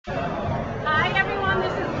Hi everyone,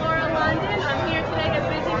 this is Laura London. I'm here today at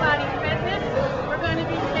Busybody Fitness. We're going to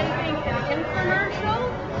be taping an infomercial.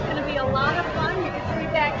 It's going to be a lot of fun. You can see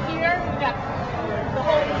back here, we've got the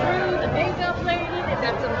whole crew, the makeup lady, they've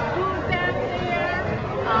got some food back there,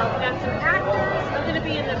 we've got some actors. I'm going to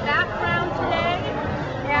be in the background today,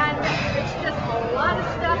 and it's just a lot of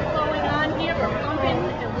stuff going on here. We're pumping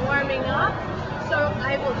and warming up. So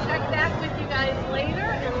I will check back with you guys later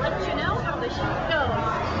and let you know how the shoot goes.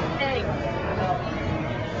 Thanks.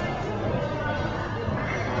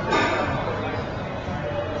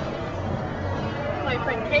 My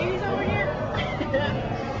friend Katie's over here.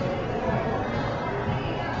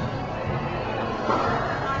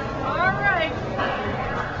 All right.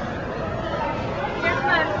 Here's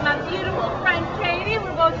my beautiful friend Katie.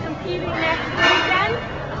 We're both competing next weekend.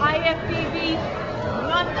 IFBB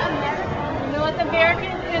North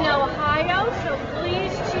Americans in Ohio, so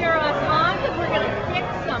please cheer us on because we're going to kick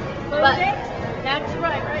some butt. That's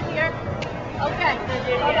right here. Okay.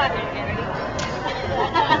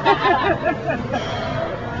 Bye-bye.